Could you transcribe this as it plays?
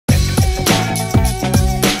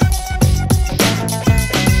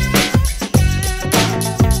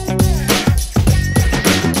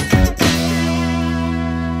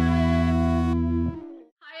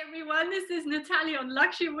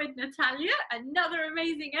Introduction with Natalia. Another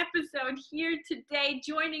amazing episode here today.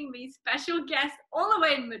 Joining me, special guest all the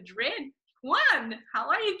way in Madrid, Juan. How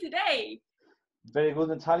are you today? Very good,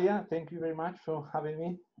 Natalia. Thank you very much for having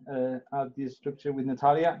me at this structure with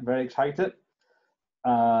Natalia. Very excited.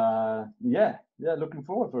 Looking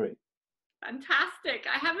forward for it. Fantastic.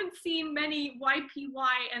 I haven't seen many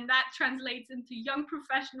YPY, and that translates into young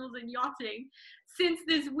professionals in yachting, since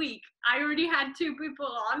this week. I already had 2 people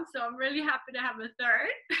on, so I'm really happy to have a third.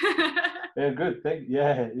 Very good.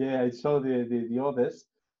 I saw the others.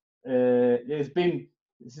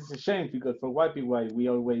 This is a shame because for YPY we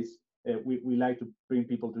always we like to bring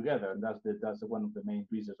people together, and that's one of the main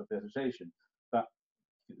reasons of the association. But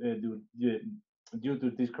due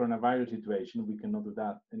to this coronavirus situation, we cannot do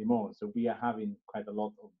that anymore. So we are having quite a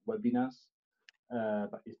lot of webinars,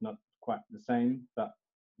 but it's not quite the same. But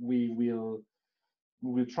we will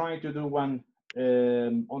try to do one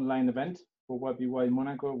online event for YPY in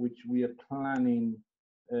Monaco, which we are planning,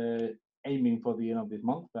 aiming for the end of this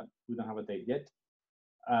month, but we don't have a date yet.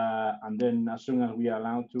 And then as soon as we are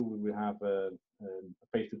allowed to, we will have a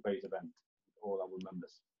face-to-face event with all our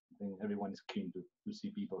members. I think everyone is keen to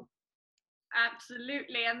see people.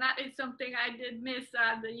 Absolutely, and that is something I did miss,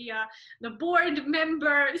 the board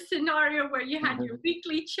member scenario where you had your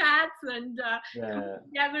weekly chats and coming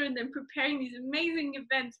together and then preparing these amazing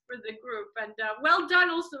events for the group. And well done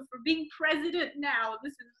also for being president now.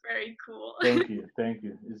 This is very cool. Thank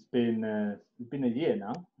you. It's been a year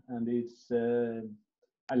now, and it's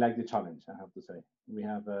I like the challenge. I have to say, we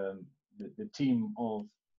have the team of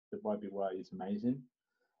the YPY is amazing,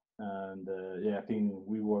 and I think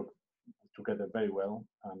we work together very well,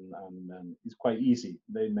 and it's quite easy.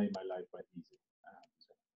 They made my life quite easy.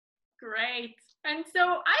 Great. And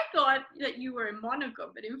so I thought that you were in Monaco,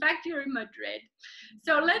 but in fact you're in Madrid.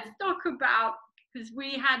 So let's talk about, because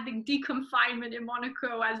we had the deconfinement in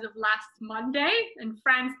Monaco as of last Monday, in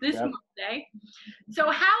France this Monday.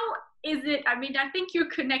 So how is it? I mean, I think you're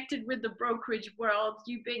connected with the brokerage world,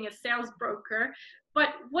 you being a sales broker, but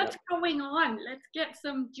what's going on? Let's get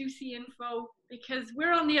some juicy info, because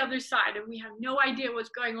we're on the other side and we have no idea what's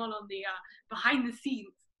going on the behind the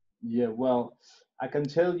scenes. Yeah, well, I can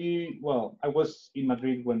tell you, I was in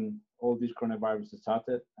Madrid when all this coronavirus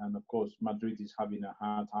started, and of course, Madrid is having a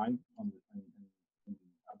hard time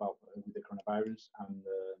with the coronavirus, and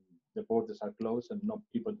the borders are closed, and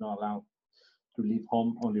people not allowed to leave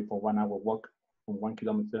home, only for 1 hour walk from 1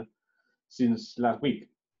 kilometer since last week.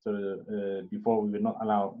 So before we were not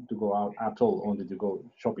allowed to go out at all, only to go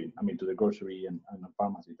shopping. I mean, to the grocery and the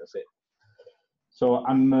pharmacy. That's it. So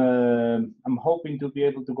I'm hoping to be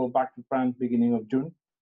able to go back to France beginning of June,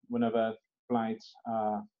 whenever flights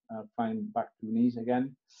are flying back to Nice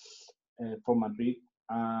again from Madrid.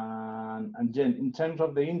 And then in terms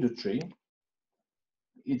of the industry,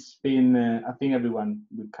 it's been I think everyone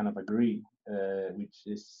would kind of agree, which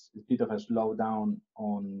is a bit of a slowdown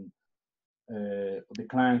on the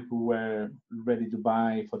clients who were ready to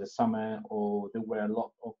buy for the summer, or there were a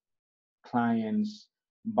lot of clients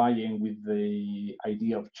buying with the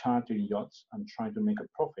idea of chartering yachts and trying to make a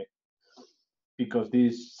profit, because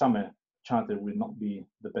this summer charter will not be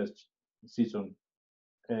the best season.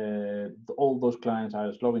 All those clients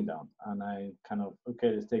are slowing down, and I kind of,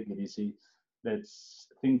 let's take it easy. Let's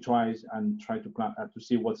think twice and try to plan to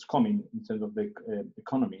see what's coming in terms of the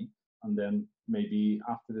economy, and then maybe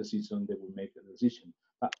after the season they will make a decision.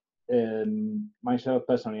 But myself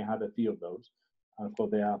personally, I had a few of those, and of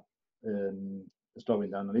course they are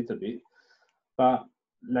slowing down a little bit. But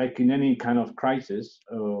like in any kind of crisis,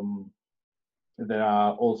 there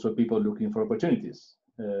are also people looking for opportunities.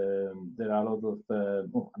 There are a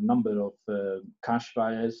number of cash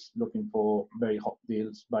buyers looking for very hot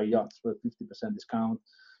deals, buy yachts for 50% discount.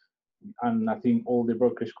 And I think all the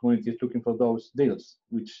brokerage community is looking for those deals,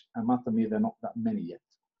 which I must admit, they're not that many yet.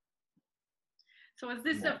 So is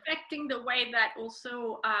this affecting the way that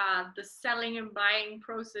also the selling and buying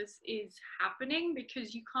process is happening?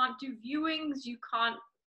 Because you can't do viewings, you can't,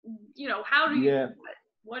 how do you do it?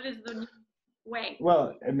 What is the new way?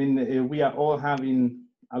 Well, I mean, we are all having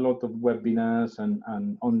a lot of webinars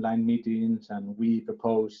and online meetings, and we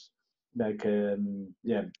propose like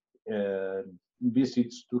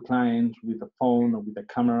visits to clients with a phone or with a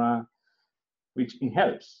camera, which it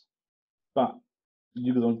helps, but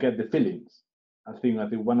you don't get the feelings. I think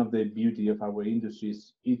one of the beauty of our industry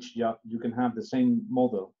is each yacht, you can have the same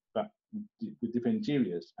model, but with different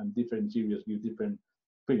interiors, and different interiors give different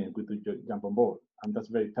feelings with you jump on board, and that's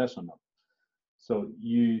very personal. So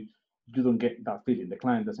you don't get that feeling. The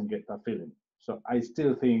client doesn't get that feeling. So I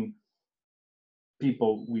still think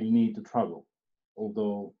people will need to travel,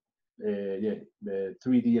 although the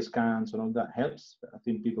 3D scans and all that helps. I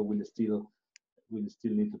think people will still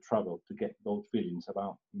need to travel to get those feelings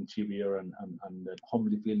about interior and the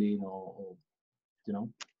homely feeling, or you know.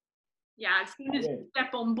 Yeah, as soon as you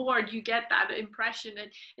step on board, you get that impression,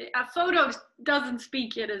 and a photo doesn't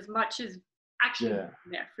speak it as much as actually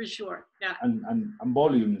there, for sure. Yeah. And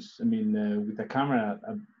volumes. I mean, with a camera,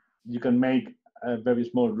 you can make a very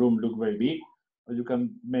small room look very big, or you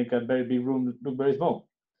can make a very big room look very small.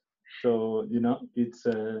 So it's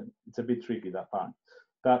a bit tricky, that part.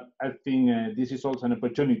 But I think this is also an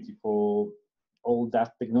opportunity for all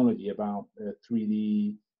that technology about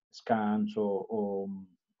 3D scans or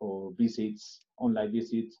visits, online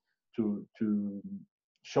visits, to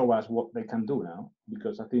show us what they can do now.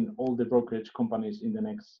 Because I think all the brokerage companies in the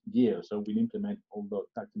next year or so will implement all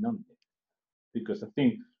that technology. Because I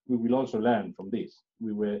think we will also learn from this.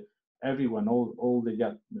 Everyone, all the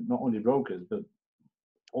yacht, not only brokers, but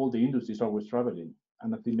all the industries always traveling,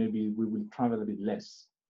 and I think maybe we will travel a bit less,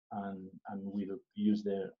 and we'll use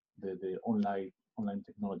the online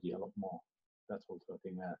technology a lot more. That's also, I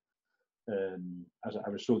think, as a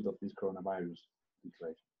result of this coronavirus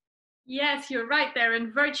situation. Yes, you're right there.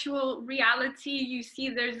 In virtual reality, you see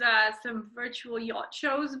there's some virtual yacht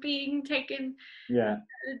shows being taken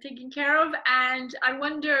care of. And I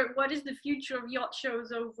wonder, what is the future of yacht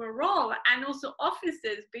shows overall, and also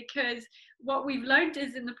offices? Because what we've learned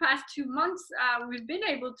is in the past 2 months, we've been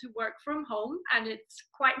able to work from home, and it's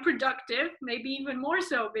quite productive, maybe even more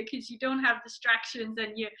so, because you don't have distractions,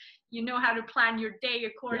 and you know how to plan your day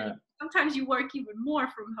accordingly. Yeah. Sometimes you work even more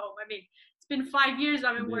from home. I mean, it's been 5 years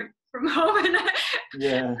I've been working from home, and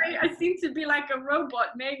I seem to be like a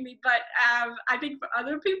robot mainly, but I think for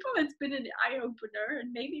other people it's been an eye-opener,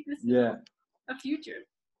 and maybe this is a future.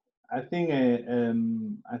 I think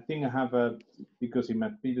I have because in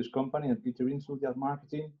my previous company at Peter Insult Yacht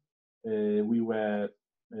Marketing, we were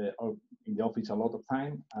in the office a lot of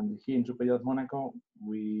time, and here in Super Yacht Monaco,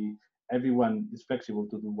 everyone is flexible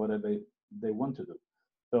to do whatever they want to do.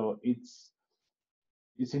 So it's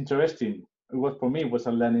interesting. For me, it was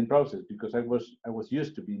a learning process, because I was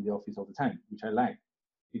used to be in the office all the time, which I like,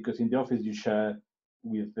 because in the office you share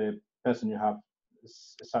with the person you have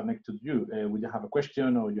sat next to you. When you have a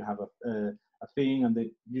question or you have a thing, and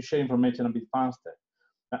you share information a bit faster.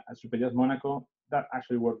 At Super Yacht Monaco, that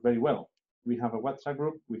actually worked very well. We have a WhatsApp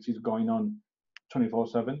group which is going on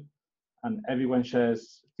 24/7, and everyone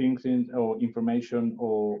shares things or information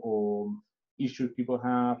or issues people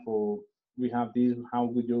have, or we have this, how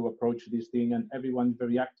would you approach this thing? And everyone's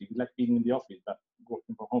very active, like being in the office, but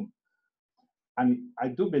working from home. And I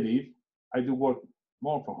do believe I do work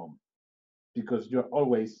more from home, because you're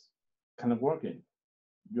always kind of working.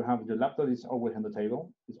 You have your laptop, is always on the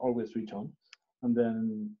table, it's always switched on, and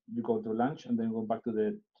then you go to lunch, and then go back to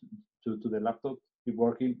the laptop, keep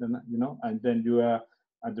working, and then you are,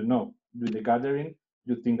 I don't know, doing the gathering,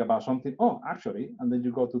 you think about something, actually, and then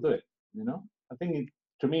you go to do it. I think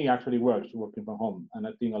to me, actually works working from home, and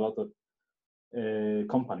I think a lot of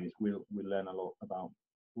companies will learn a lot about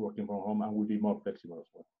working from home, and will be more flexible as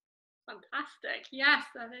well. Fantastic. Yes,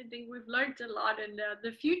 and I think we've learned a lot, and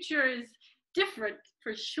the future is different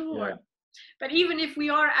for sure. Yeah. But even if we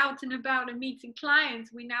are out and about and meeting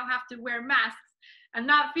clients, we now have to wear masks, and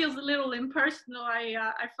that feels a little impersonal.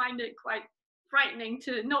 I find it quite frightening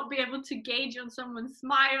to not be able to gauge on someone's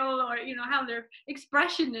smile, or how their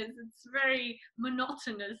expression is. It's very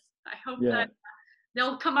monotonous. I hope that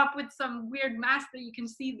they'll come up with some weird mask that you can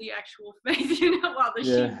see the actual face, while the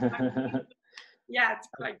sheet. Yeah, it's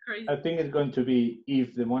quite crazy. I think it's going to be,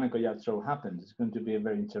 if the Monaco Yacht Show happens, it's going to be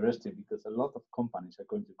very interesting, because a lot of companies are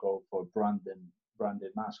going to go for branded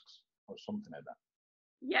masks or something like that.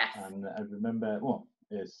 Yes. And I remember,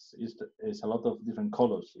 it's a lot of different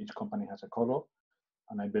colors. Each company has a color,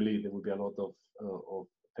 and I believe there will be a lot of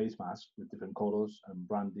face masks with different colors and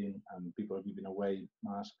branding, and people are giving away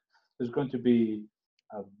masks. There's going to be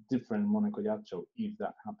a different Monaco Yacht Show if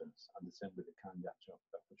that happens, and the same with the Cannes Yacht Show,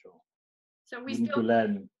 that's for sure. So we need to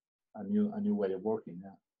learn a new way of working.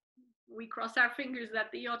 Yeah. We cross our fingers that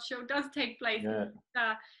the yacht show does take place.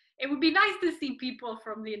 Yeah. It would be nice to see people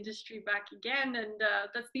from the industry back again, and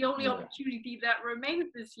that's the only opportunity that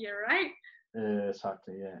remains this year, right?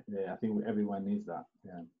 Exactly. Yeah. I think everyone needs that.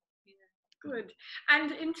 Yeah. Good.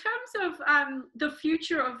 And in terms of the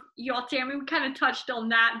future of yachting, I mean, we kind of touched on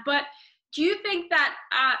that, but do you think that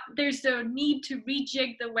there's a need to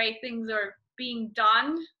rejig the way things are being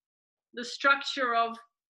done? The structure of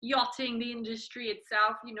yachting, the industry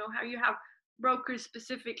itself, how you have brokers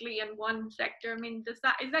specifically in one sector. I mean, is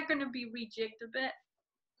that going to be rejigged a bit?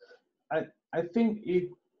 I think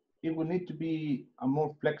it will need to be a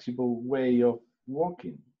more flexible way of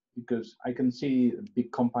working, because I can see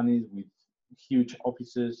big companies with huge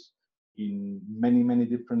offices in many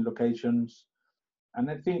different locations, and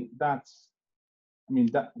I think that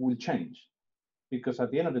will change, because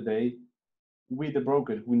at the end of the day, we the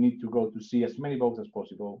brokers, we need to go to see as many boats as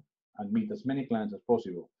possible and meet as many clients as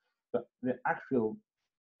possible, but the actual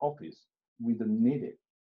office, we don't need it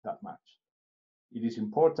that much. It is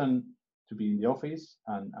important to be in the office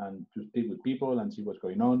and to speak with people and see what's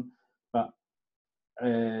going on. But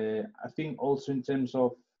I think also in terms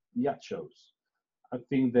of yacht shows, I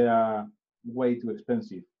think they are way too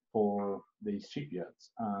expensive for the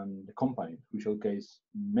shipyards and the companies who showcase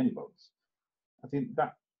many boats. I think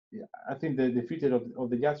that, yeah, I think the future of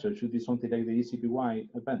the yacht show should be something like the ECPY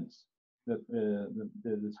events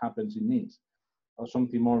that happens in Nice, or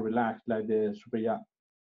something more relaxed like the super yacht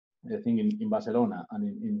thing in Barcelona and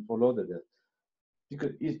in Fort Lauderdale,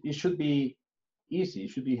 because it should be easy. It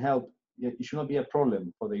should be help. It should not be a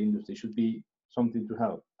problem for the industry. It should be something to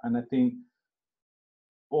help. And I think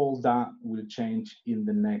all that will change in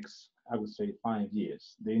the next, I would say, 5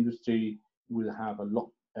 years. The industry will have a lot,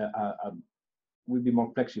 will be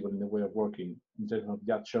more flexible in the way of working in terms of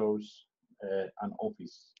yacht shows and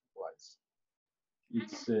office-wise.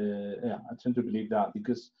 It's yeah, I tend to believe that,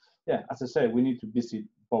 because yeah, as I said, we need to visit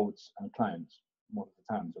boats and clients most of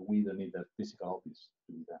the time, so we don't need a physical office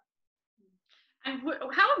to do that. And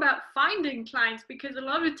how about finding clients? Because a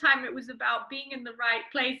lot of the time it was about being in the right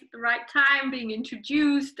place at the right time, being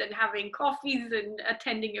introduced and having coffees and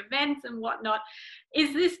attending events and whatnot.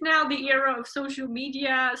 Is this now the era of social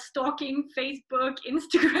media, stalking Facebook,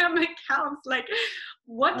 Instagram accounts? Like,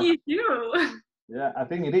 what do you do? Yeah, I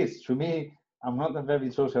think it is. To me, I'm not a very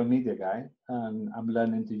social media guy, and I'm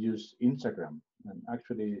learning to use Instagram. And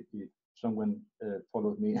actually, if someone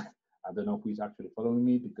follows me, I don't know who is actually following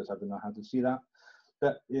me, because I don't know how to see that.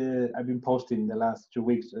 But I've been posting the last 2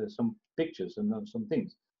 weeks some pictures and some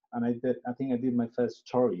things. And I think I did my first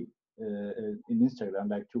story in Instagram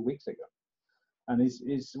like 2 weeks ago. And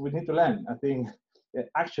we need to learn. I think I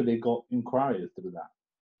actually got inquiries through that.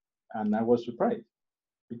 And I was surprised,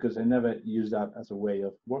 because I never used that as a way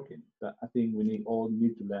of working. But I think we all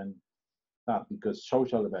need to learn that, because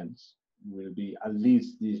social events will be, at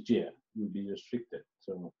least this year, will be restricted.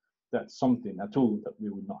 So that's something, a tool that we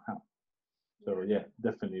will not have. So yeah,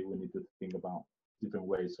 definitely we need to think about different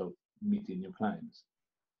ways of meeting new clients.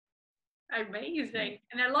 Amazing.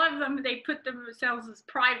 And a lot of them, they put themselves as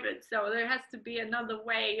private, so there has to be another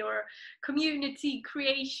way or community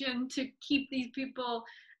creation to keep these people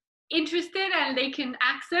interested and they can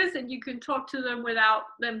access, and you can talk to them without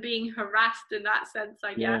them being harassed in that sense,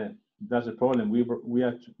 I guess. Yeah, that's the problem. We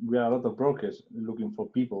are a lot of brokers looking for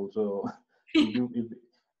people, so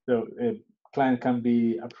if client can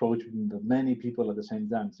be approached with many people at the same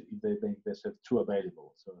time if they think they're too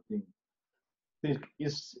available. So I think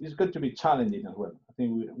it's going to be challenging as well. I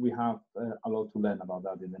think we have a lot to learn about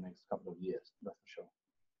that in the next couple of years, that's for sure.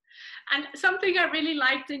 And something I really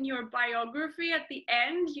liked in your biography at the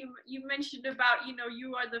end, you mentioned about,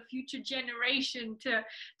 you are the future generation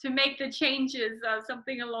to make the changes,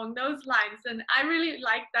 something along those lines. And I really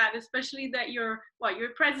like that, especially that you're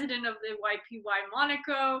president of the YPY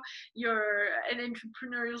Monaco, you're an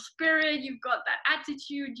entrepreneurial spirit, you've got that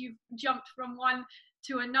attitude, you've jumped from one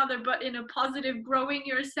to another, but in a positive, growing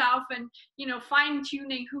yourself and, fine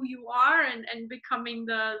tuning who you are and becoming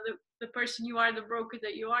the person you are, the broker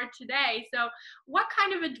that you are today. So what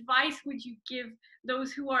kind of advice would you give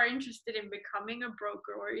those who are interested in becoming a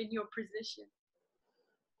broker or in your position?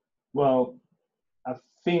 Well, I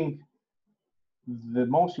think the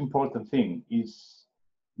most important thing is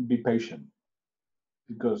be patient,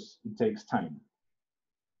 because it takes time.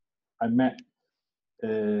 I met,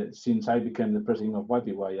 since I became the president of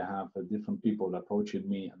YPY, I have different people approaching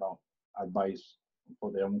me about advice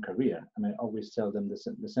for their own career. And I always tell them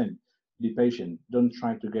the same. Be patient. Don't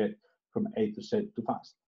try to get from A to Z too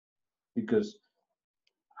fast, because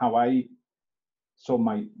how I saw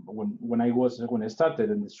when I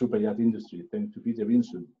started in the super yacht industry, thanks to Peter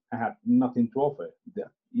Vincent, I had nothing to offer.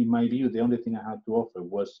 In my view, the only thing I had to offer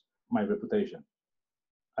was my reputation.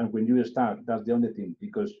 And when you start, that's the only thing,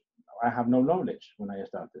 because I have no knowledge when I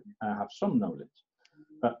started. I have some knowledge,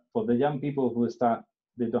 but for the young people who start,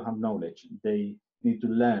 they don't have knowledge. They need to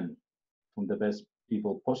learn from the best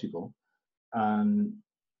people possible. And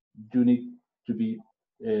you need to be,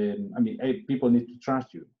 people need to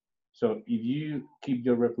trust you. So if you keep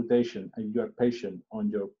your reputation and you are patient on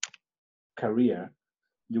your career,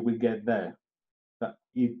 you will get there. But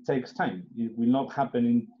it takes time. It will not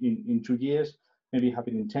happen in 2 years, maybe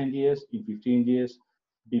happen in 10 years, in 15 years.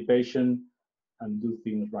 be patient and do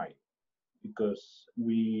things right, because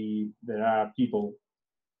there are people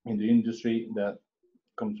in the industry that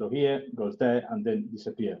comes from here, goes there, and then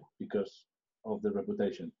disappear because of the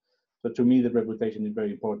reputation. So to me, the reputation is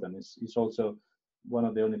very important. It's also one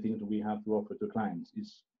of the only things that we have to offer to clients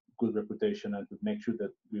is good reputation, and to make sure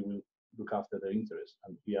that we will look after their interests,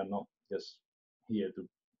 and we are not just here to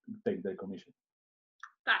take their commission.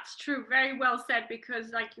 That's true. Very well said,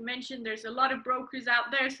 because like you mentioned, there's a lot of brokers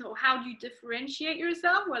out there. So how do you differentiate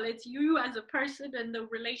yourself? Well, it's you as a person and the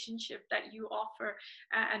relationship that you offer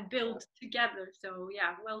and build together. So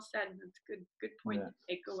yeah, well said. That's good point to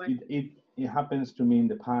take away. It happens to me in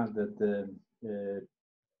the past that the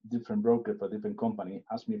different broker for different company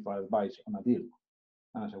asked me for advice on a deal.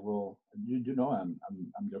 And I said, well, you know, I'm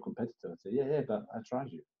your competitor. I said, yeah, but I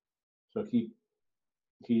trust you. So he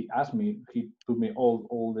asked me, he put me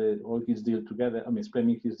all his deal together. I mean,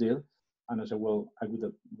 explaining his deal, and I said, well, I would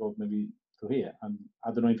have gone maybe to here, and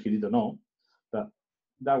I don't know if he did or not, but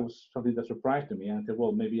that was something that surprised me. And I said,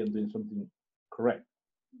 well, maybe I'm doing something correct.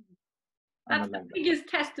 That's the biggest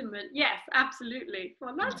testament. Yes, absolutely.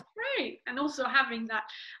 Well, that's great. And also having that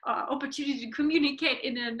opportunity to communicate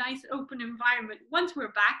in a nice open environment. Once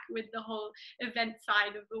we're back with the whole event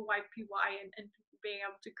side of the YPY and being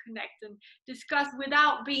able to connect and discuss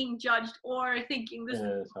without being judged or thinking this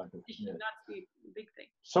is competition. That's the big thing.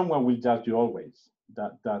 Someone will judge you always.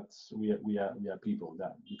 That's we are people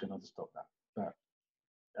that you cannot stop that. But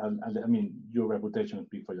I mean, your reputation will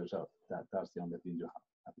speak for yourself. That's the only thing you have.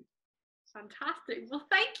 Fantastic. Well,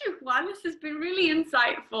 thank you, Juan. This has been really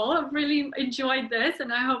insightful. I've really enjoyed this, and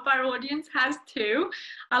I hope our audience has too.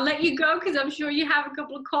 I'll let you go because I'm sure you have a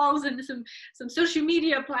couple of calls and some social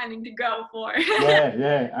media planning to go for.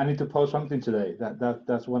 Yeah. I need to post something today.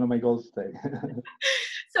 That's one of my goals today.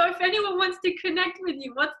 So if anyone wants to connect with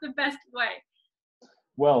you, what's the best way?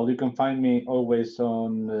 Well, you can find me always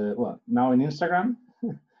on, now in Instagram,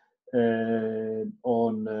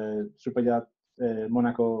 on Super Yacht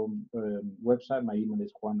Monaco website. My email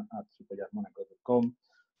is juan@superyachtmonaco.com,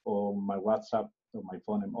 or my WhatsApp or my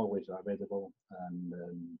phone. I'm always available, and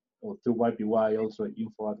or through YPY also,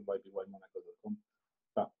 info@ypymonaco.com.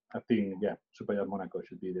 But I think Super Yacht Monaco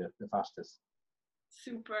should be the fastest.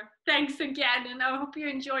 Super. Thanks again, and I hope you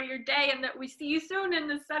enjoy your day and that we see you soon in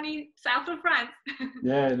the sunny south of France.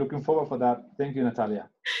 Yeah, looking forward for that. Thank you, Natalia.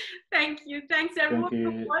 Thank you. Thanks everyone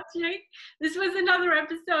for watching. This was another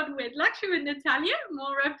episode with Luxury with Natalia.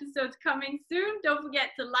 More episodes coming soon. Don't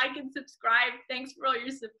forget to like and subscribe. Thanks for all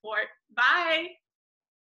your support. Bye.